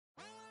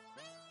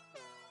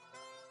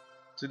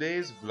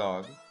Today's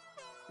vlog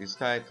is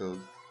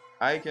titled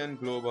iCan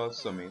Global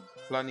Summit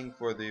Planning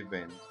for the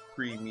Event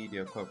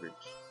Pre-Media Coverage.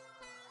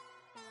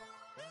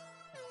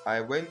 I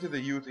went to the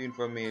Youth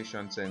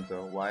Information Center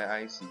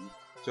 (YIC)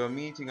 to a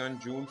meeting on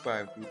June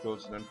 5,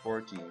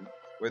 2014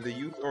 where the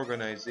Youth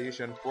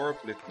Organization for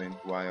Upliftment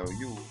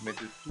 (Y.O.U)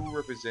 met with two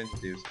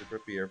representatives to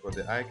prepare for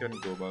the iCan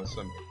Global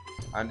Summit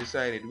and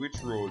decided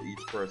which role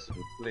each person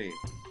would play.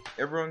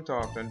 Everyone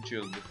talked and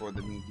chilled before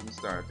the meeting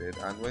started,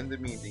 and when the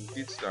meeting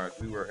did start,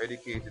 we were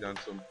educated on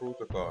some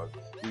protocol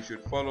we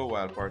should follow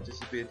while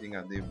participating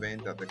at the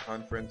event at the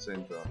conference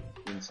center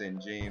in St.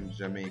 James,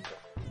 Jamaica.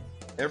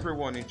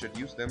 Everyone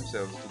introduced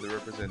themselves to the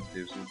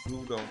representatives who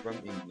flew down from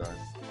England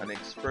and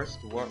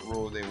expressed what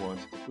role they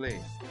wanted to play.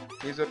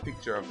 Here's a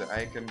picture of the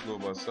iCan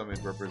Global Summit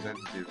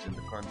representatives in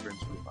the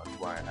conference room at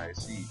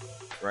YIC.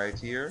 Right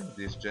here,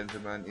 this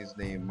gentleman is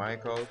named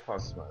Michael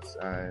Cosmas,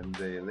 and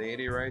the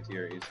lady right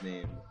here is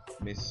named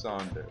Miss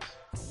Saunders.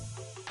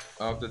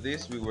 After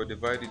this, we were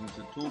divided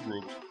into two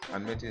groups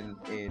and met in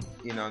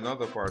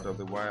another part of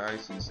the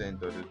YIC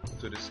Center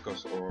to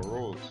discuss our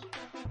roles.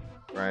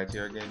 Right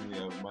here again, we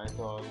have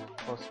Michael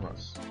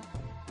Cosmas.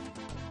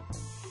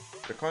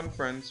 The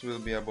conference will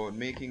be about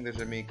making the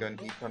Jamaican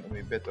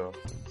economy better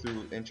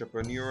through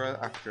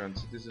entrepreneurial action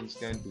citizens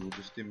can do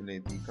to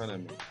stimulate the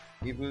economy.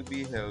 It will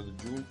be held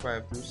June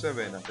 5 through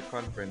 7 at the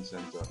conference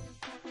center.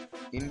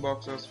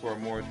 Inbox us for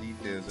more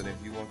details, and if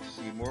you want to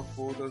see more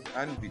photos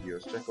and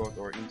videos, check out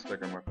our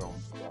Instagram account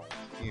right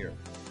here.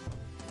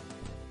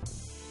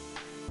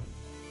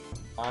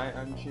 I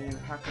am Shane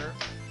Hacker,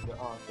 the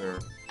author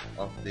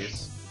of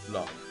this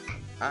blog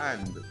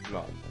and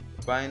vlog.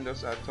 Find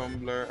us at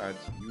Tumblr at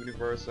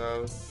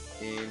Universal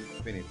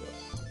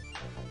Infinitus.